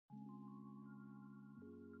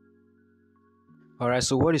Alright,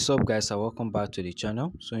 so what is up guys, and welcome back to the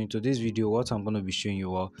channel. So in today's video, what I'm going to be showing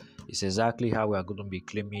you all is exactly how we are going to be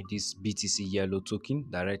claiming this BTC yellow token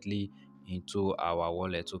directly into our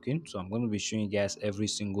wallet token. So I'm going to be showing you guys every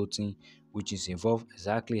single thing which is involved,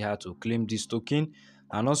 exactly how to claim this token,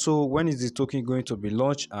 and also when is the token going to be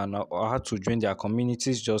launched, and how to join their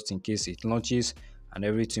communities just in case it launches, and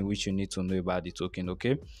everything which you need to know about the token.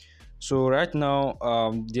 Okay, so right now,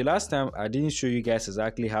 the last time I didn't show you guys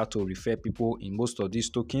exactly how to refer people in most of these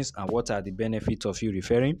tokens and what are the benefits of you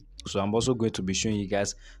referring. So I'm also going to be showing you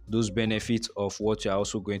guys those benefits of what you're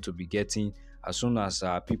also going to be getting as soon as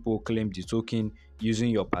people claim the token using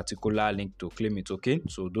your particular link to claim it. Okay,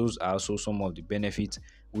 so those are also some of the benefits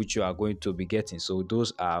which you are going to be getting. So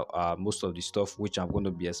those are most of the stuff which I'm going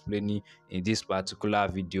to be explaining in this particular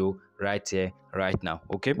video right here right now.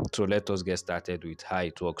 Okay, so let us get started with how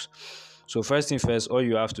it works. So first thing first, all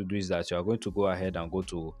you have to do is that you are going to go ahead and go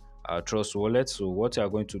to Trust Wallet. So what you are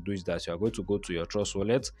going to do is that you are going to go to your Trust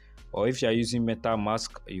Wallet, or if you are using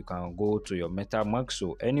MetaMask, you can go to your MetaMask.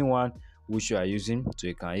 So anyone which you are using, so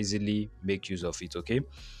you can easily make use of it. Okay,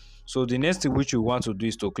 so the next thing which you want to do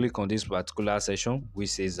is to click on this particular section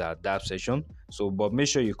which says DApp session. So but make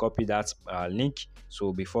sure you copy that link.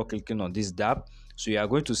 So before clicking on this DApp, so you are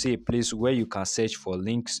going to see a place where you can search for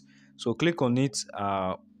links. So click on it,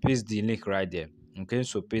 paste the link right there. Okay,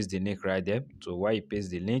 so paste the link right there. So while you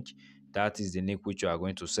paste the link, that is the link which you are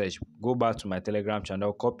going to search. Go back to my Telegram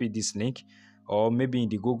channel, copy this link, or maybe in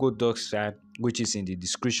the Google Docs file which is in the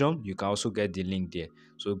description, you can also get the link there.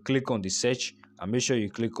 So click on the search and make sure you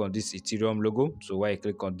click on this Ethereum logo. So while you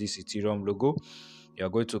click on this Ethereum logo, you are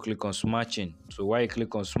going to click on Smart Chain. So while you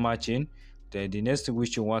click on Smart Chain, then the next thing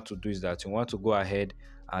which you want to do is that you want to go ahead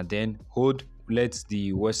and then let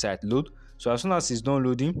the website load. So as soon as it's done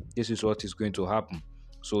loading, this is what is going to happen.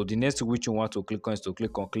 So the next thing which you want to click on is to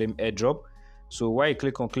click on Claim Airdrop. So while you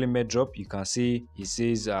click on Claim Airdrop, you can see it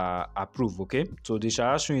says approve. Okay, so the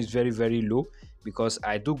transaction is very low because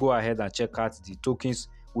I do go ahead and check out the tokens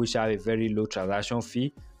which have a very low transaction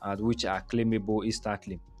fee and which are claimable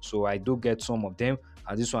instantly. So I do get some of them,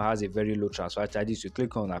 and this one has a very low transfer charges. You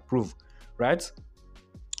click on approve, right?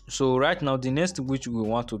 So right now, the next thing which we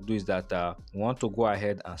want to do is that we want to go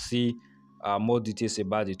ahead and see more details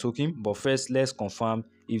about the token. But first, let's confirm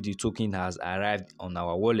if the token has arrived on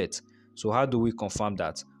our wallet. So how do we confirm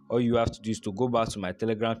that? All you have to do is to go back to my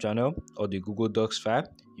Telegram channel or the Google Docs file.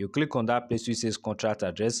 You click on that place which says contract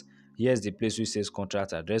address. Here's the place which says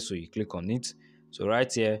contract address, so you click on it. So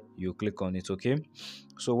right here, you click on it. Okay,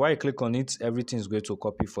 so while you click on it, everything is going to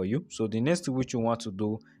copy for you. So the next thing which you want to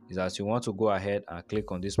do is that you want to go ahead and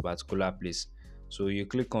click on this particular place. So you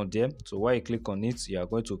click on there. So while you click on it, you are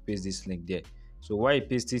going to paste this link there. So while you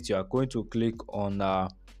paste it, you are going to click on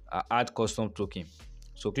add custom token.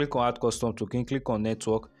 So click on add custom token, click on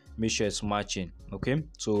network, make sure it's matching. Okay,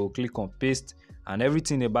 so click on paste, and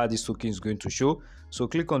everything about this token is going to show. So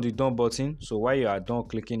click on the done button. So while you are done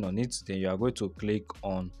clicking on it, then you are going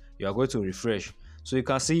to refresh. So you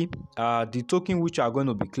can see the token which you are going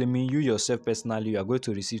to be claiming, you yourself personally, you are going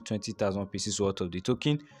to receive 20,000 pieces worth of the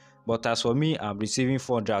token. But as for me, I'm receiving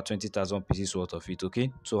 420,000 pieces worth of it. Okay,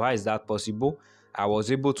 so how is that possible? I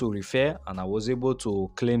was able to refer and I was able to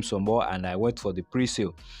claim some more, and I went for the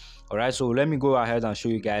pre-sale. All right, so let me go ahead and show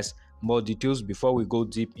you guys more details before we go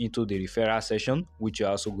deep into the referral session, which you're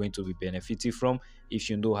also going to be benefiting from if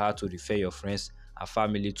you know how to refer your friends and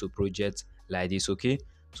family to projects like this. Okay,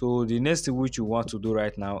 so the next thing which you want to do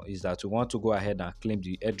right now is that you want to go ahead and claim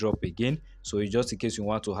the airdrop again. So just in case you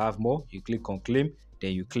want to have more, you click on claim,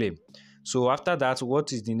 then you claim. So after that,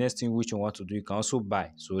 what is the next thing which you want to do? You can also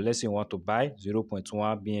buy. So let's say you want to buy 0.1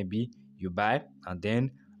 BNB, you buy, and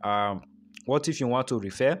then what if you want to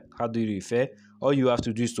refer? How do you refer? All you have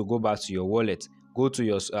to do is to go back to your wallet, go to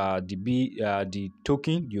your the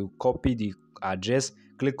token, you copy the address,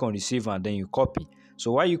 click on receive, and then you copy.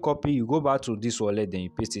 So while you copy, you go back to this wallet, then you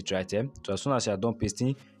paste it right here. So as soon as you are done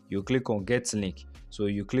pasting, you click on get link. So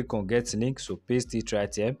you click on get link, so paste it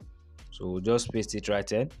right here. So just paste it right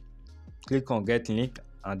here, click on get link,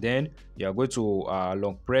 and then you are going to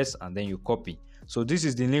long press and then you copy. So this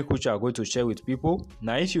is the link which you are going to share with people.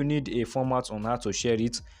 Now if you need a format on how to share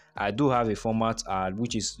it, I do have a format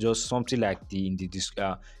which is just something like the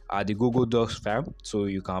Google Docs file. So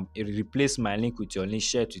you can replace my link with your link,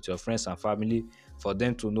 share it with your friends and family for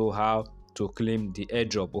them to know how to claim the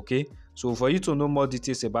airdrop. Okay, so for you to know more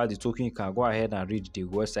details about the token, you can go ahead and read the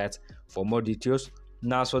website for more details.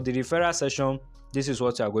 Now for the referral session, this is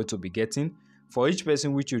what you are going to be getting. For each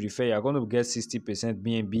person which you refer, you are going to get 60%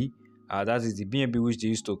 BNB that is the BNB which they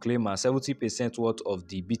used to claim, and 70% worth of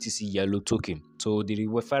the BTC yellow token. So the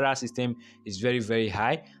referral system is very, very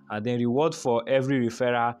high, and then reward for every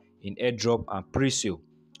referral in airdrop and pre-sale.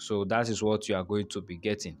 So that is what you are going to be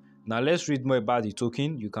getting. Now let's read more about the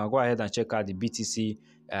token. You can go ahead and check out the BTC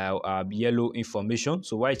yellow information.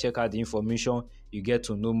 So while you check out the information, you get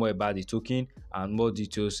to know more about the token and more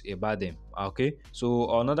details about them. Okay,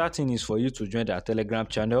 so another thing is for you to join their Telegram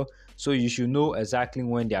channel, so you should know exactly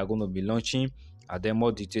when they are going to be launching and then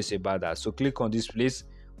more details about that. So click on this place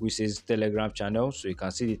which says Telegram channel, so you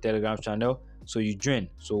can see the Telegram channel. So you join.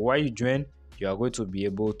 So while you join, you are going to be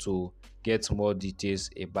able to get more details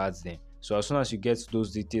about them. So as soon as you get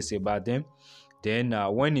those details about them, then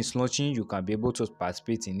when it's launching, you can be able to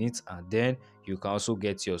participate in it, and then you can also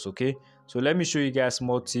get yours. Okay, so let me show you guys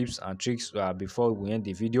more tips and tricks before we end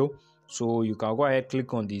the video. So you can go ahead,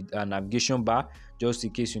 click on the navigation bar just in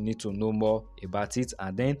case you need to know more about it,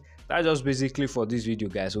 and then that's just basically for this video,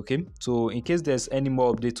 guys. Okay, so in case there's any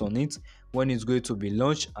more updates on it, when it's going to be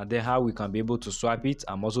launched, and then how we can be able to swap it,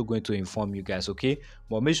 I'm also going to inform you guys. Okay,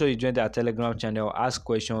 but make sure you join our Telegram channel, ask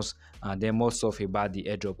questions, and then more stuff about the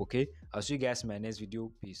airdrop. Okay, I'll see you guys in my next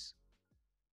video. Peace.